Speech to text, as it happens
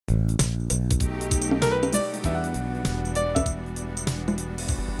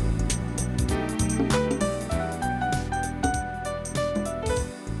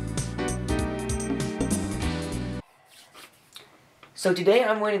So today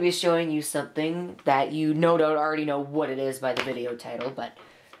I'm going to be showing you something that you no doubt already know what it is by the video title, but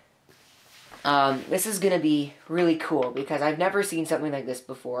this is going to be really cool because I've never seen something like this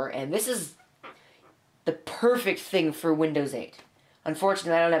before, and this is the perfect thing for Windows 8.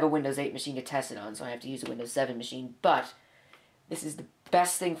 Unfortunately, I don't have a Windows 8 machine to test it on, so I have to use a Windows 7 machine, but this is the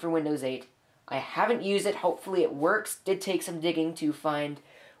best thing for Windows 8. I haven't used it, hopefully it works. Did take some digging to find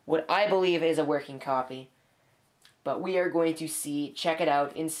what I believe is a working copy. But we are going to check it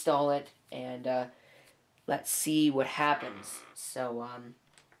out, install it, and let's see what happens. So,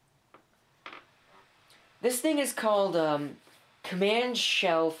 this thing is called Command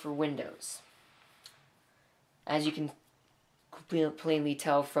Shell for Windows. As you can plainly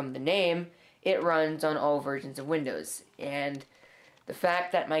tell from the name, it runs on all versions of Windows. And the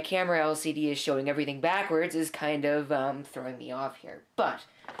fact that my camera LCD is showing everything backwards is kind of throwing me off here. But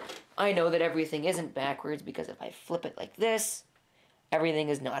I know that everything isn't backwards because if I flip it like this, everything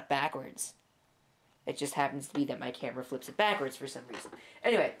is not backwards. It just happens to be that my camera flips it backwards for some reason.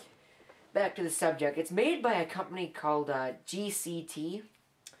 Anyway, back to the subject. It's made by a company called GCT.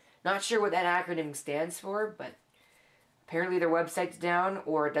 Not sure what that acronym stands for, but apparently their website's down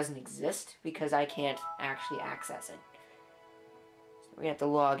or it doesn't exist because I can't actually access it. So we're going to have to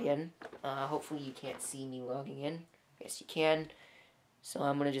log in. Hopefully you can't see me logging in. Yes, you can. So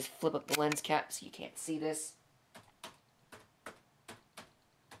I'm going to just flip up the lens cap so you can't see this.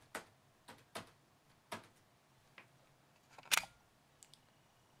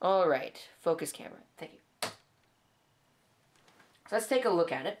 Alright, focus camera. Thank you. So let's take a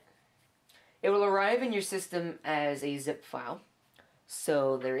look at it. It will arrive in your system as a zip file.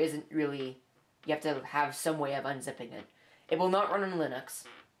 So there isn't really, you have to have some way of unzipping it. It will not run on Linux.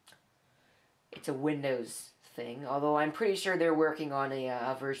 It's a Windows thing, although I'm pretty sure they're working on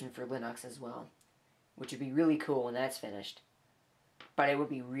a version for Linux as well, which would be really cool when that's finished, but it would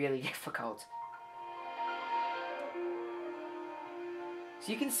be really difficult.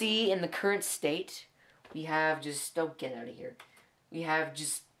 So you can see in the current state, we have just, don't get out of here, we have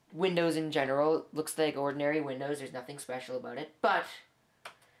just Windows in general. It looks like ordinary Windows, there's nothing special about it, but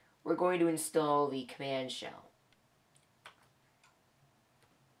we're going to install the command shell.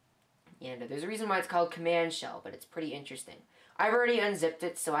 And there's a reason why it's called Command Shell, but it's pretty interesting. I've already unzipped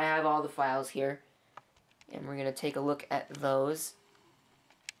it, so I have all the files here. And we're going to take a look at those.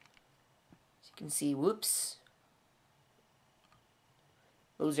 As you can see, whoops.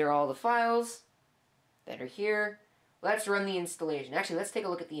 Those are all the files that are here. Let's run the installation. Actually, let's take a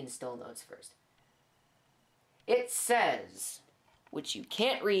look at the install notes first. It says, which you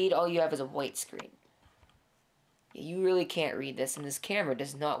can't read, all you have is a white screen. You really can't read this, and this camera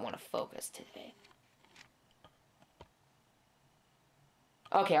does not want to focus today.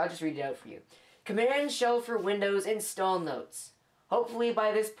 Okay, I'll just read it out for you. Command Shell for Windows install notes. Hopefully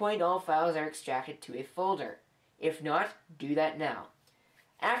by this point all files are extracted to a folder. If not, do that now.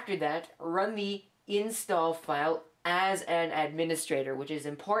 After that, run the install file as an administrator, which is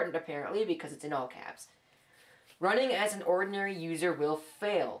important apparently because it's in all caps. Running as an ordinary user will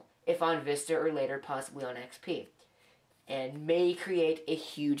fail if on Vista or later possibly on XP, and may create a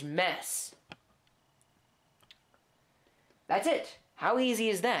huge mess. That's it. How easy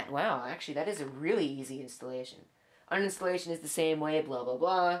is that? Wow, actually that is a really easy installation. Uninstallation is the same way, blah blah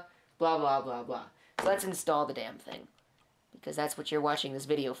blah, blah blah blah blah. So let's install the damn thing, because that's what you're watching this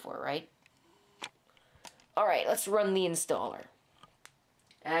video for, right? Alright, let's run the installer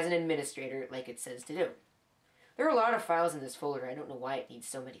as an administrator like it says to do. There are a lot of files in this folder. I don't know why it needs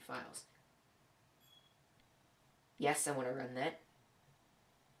so many files. Yes, I want to run that.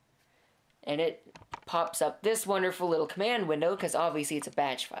 And it pops up this wonderful little command window, because obviously it's a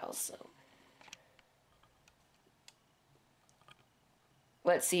batch file, so.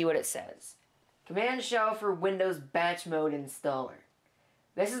 Let's see what it says. Command Shell for Windows Batch Mode Installer.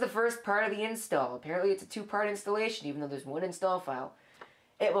 This is the first part of the install. Apparently it's a two-part installation, even though there's one install file.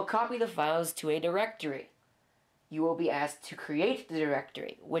 It will copy the files to a directory. You will be asked to create the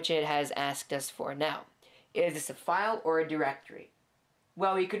directory, which it has asked us for now. Is this a file or a directory?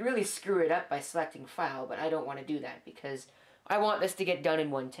 Well, you could really screw it up by selecting file, but I don't want to do that because I want this to get done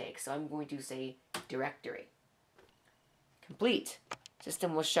in one take, so I'm going to say directory. Complete.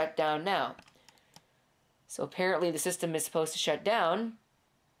 System will shut down now. So apparently the system is supposed to shut down,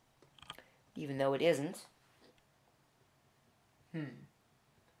 even though it isn't.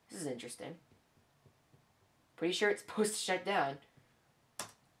 This is interesting. Pretty sure it's supposed to shut down.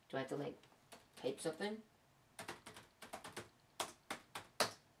 Do I have to, like, type something?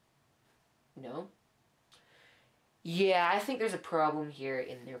 No? Yeah, I think there's a problem here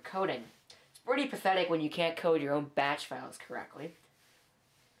in their coding. It's pretty pathetic when you can't code your own batch files correctly.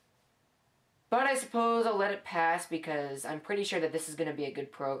 But I suppose I'll let it pass because I'm pretty sure that this is going to be a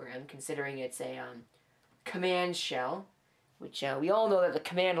good program, considering it's a command shell, which we all know that the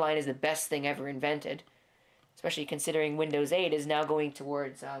command line is the best thing ever invented, especially considering Windows 8 is now going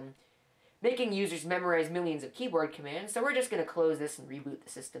towards making users memorize millions of keyboard commands, so we're just going to close this and reboot the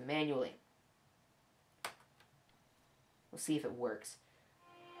system manually. We'll see if it works.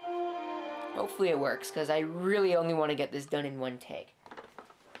 Hopefully it works, because I really only want to get this done in one take.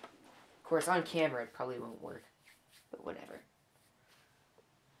 Of course, on camera it probably won't work, but whatever.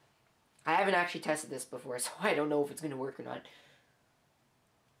 I haven't actually tested this before, so I don't know if it's going to work or not.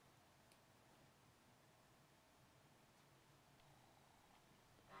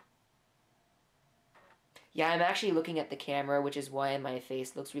 Yeah, I'm actually looking at the camera, which is why my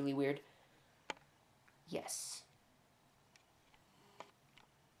face looks really weird. Yes.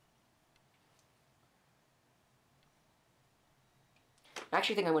 I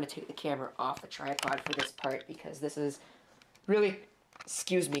actually think I'm going to take the camera off the tripod for this part because this is really,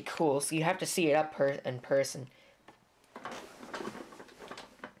 excuse me, cool. So you have to see it up in person.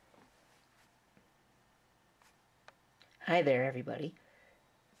 Hi there, everybody.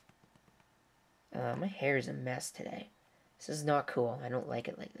 My hair is a mess today. This is not cool. I don't like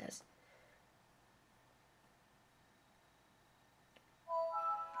it like this.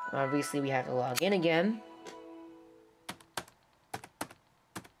 Obviously, we have to log in again.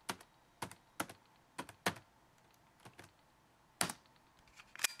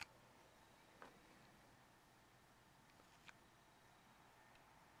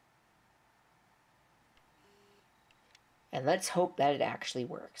 And let's hope that it actually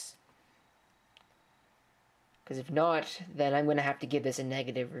works. Because if not, then I'm going to have to give this a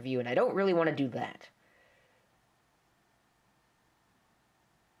negative review, and I don't really want to do that.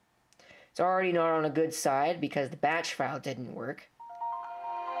 It's already not on a good side because the batch file didn't work.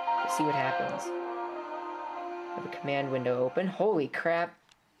 Let's see what happens. Have a command window open. Holy crap.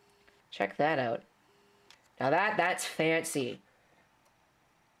 Check that out. Now that's fancy.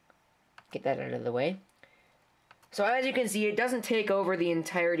 Get that out of the way. So as you can see, it doesn't take over the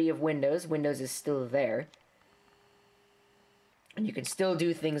entirety of Windows. Windows is still there. And you can still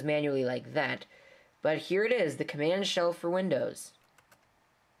do things manually like that. But here it is, the command shell for Windows.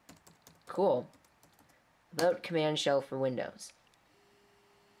 Cool. About command shell for Windows.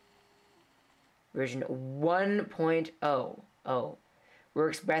 Version 1.0. Oh.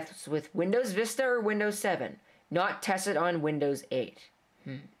 Works best with Windows Vista or Windows 7. Not tested on Windows 8.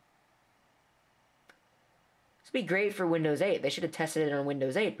 This would be great for Windows 8. They should have tested it on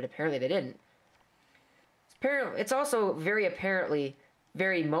Windows 8, but apparently they didn't. It's also apparently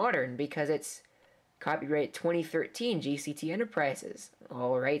very modern because it's copyright 2013 GCT Enterprises.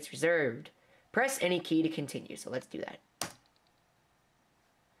 All rights reserved. Press any key to continue. So let's do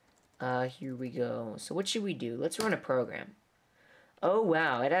that. Here we go. So what should we do? Let's run a program. Oh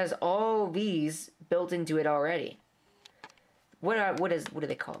wow, it has all these built into it already. What do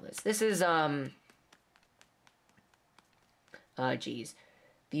they call this? This is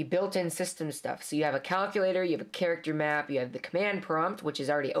the built-in system stuff. So you have a calculator, you have a character map, you have the command prompt, which is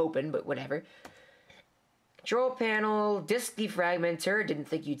already open, but whatever. Control panel, disk defragmenter, didn't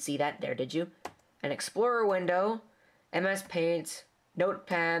think you'd see that there, did you? An Explorer window, MS Paint,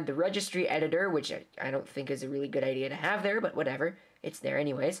 Notepad, the registry editor, which I don't think is a really good idea to have there, but whatever. It's there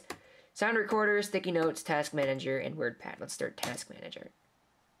anyways. Sound recorder, sticky notes, task manager, and WordPad. Let's start task manager.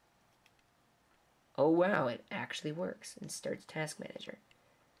 Oh wow, it actually works and starts task manager.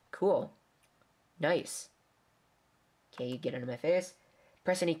 Cool. Nice. Okay, you get out of my face.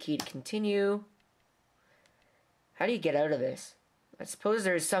 Press any key to continue. How do you get out of this? I suppose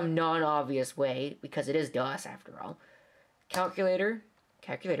there's some non-obvious way, because it is DOS after all. Calculator.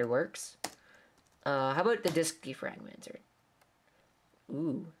 Calculator works. How about the disk defragmenter?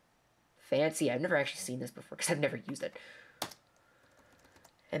 Ooh. Fancy. I've never actually seen this before, because I've never used it.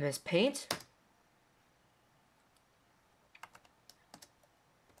 MS Paint.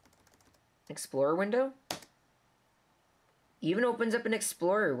 Explorer window? Even opens up an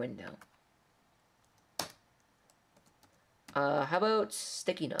Explorer window. How about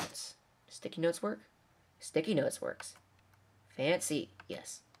sticky notes? Sticky notes work? Sticky notes works. Fancy.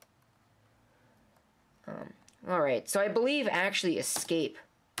 Yes. Alright, so I believe actually escape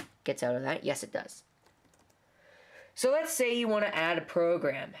gets out of that. Yes, it does. So let's say you want to add a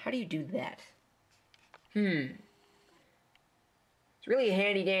program. How do you do that? It's really a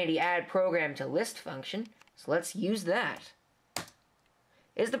handy-dandy add program to list function, so let's use that.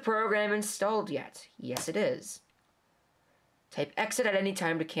 Is the program installed yet? Yes, it is. Type exit at any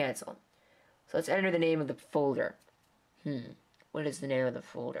time to cancel. So let's enter the name of the folder. What is the name of the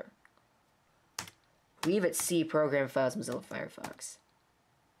folder? Leave it C, Program Files, Mozilla Firefox.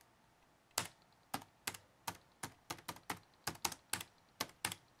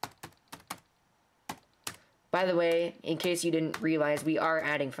 By the way, in case you didn't realize, we are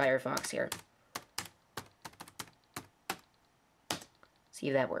adding Firefox here. See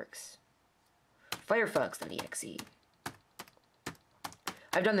if that works. Firefox.exe.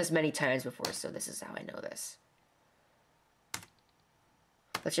 I've done this many times before, so this is how I know this.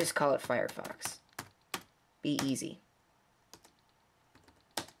 Let's just call it Firefox. Be easy.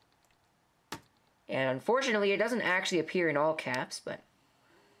 And unfortunately, it doesn't actually appear in all caps, but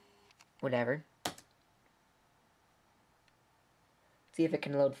whatever. See if it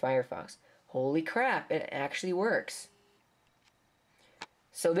can load Firefox. Holy crap, it actually works.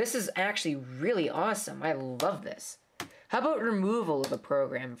 So this is actually really awesome. I love this. How about removal of a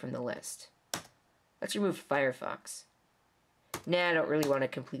program from the list? Let's remove Firefox. Nah, I don't really want to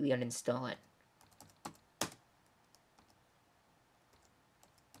completely uninstall it.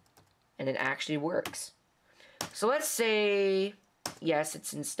 And it actually works. So let's say, yes,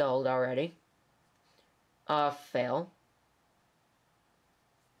 it's installed already. Fail.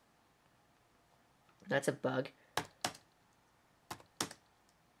 That's a bug.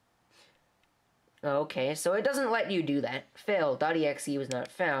 Okay, so it doesn't let you do that. Fail.exe was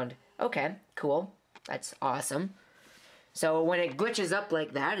not found. Okay, cool. That's awesome. So when it glitches up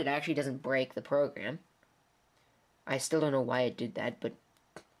like that, it actually doesn't break the program. I still don't know why it did that, but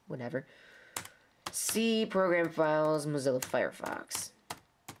whatever. C, Program Files, Mozilla Firefox.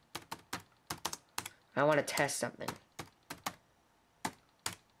 I want to test something.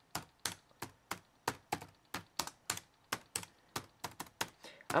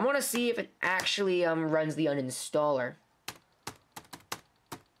 I want to see if it actually runs the uninstaller.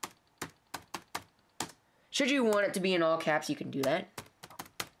 Should you want it to be in all caps, you can do that.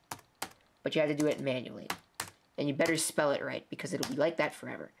 But you have to do it manually. And you better spell it right, because it'll be like that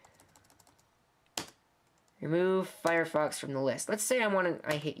forever. Remove Firefox from the list. Let's say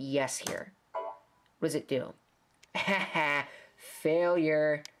I hit yes here. What does it do? Haha,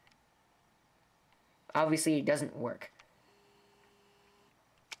 failure. Obviously, it doesn't work.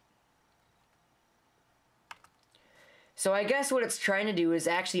 So I guess what it's trying to do is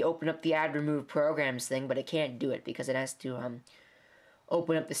actually open up the add remove programs thing, but it can't do it because it has to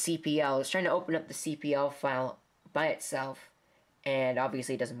open up the CPL. It's trying to open up the CPL file by itself, and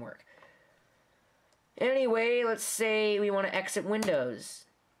obviously it doesn't work. Anyway, let's say we want to exit Windows.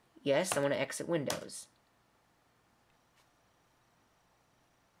 Yes, I want to exit Windows.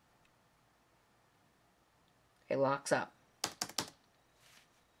 It locks up.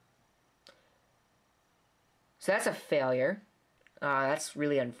 So that's a failure. That's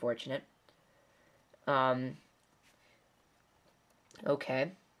really unfortunate.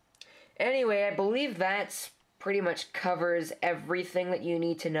 Okay. Anyway, I believe that pretty much covers everything that you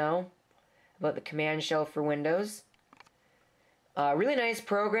need to know about the command shell for Windows. Really nice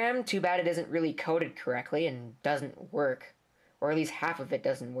program. Too bad it isn't really coded correctly and doesn't work. Or at least half of it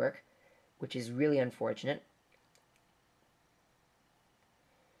doesn't work, which is really unfortunate.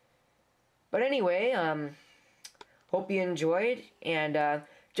 But anyway, hope you enjoyed, and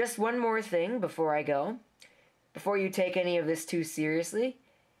just one more thing before I go. Before you take any of this too seriously,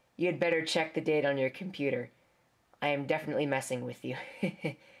 you'd better check the date on your computer. I am definitely messing with you.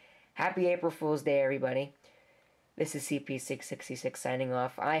 Happy April Fool's Day, everybody. This is CP666 signing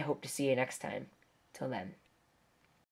off. I hope to see you next time. Till then.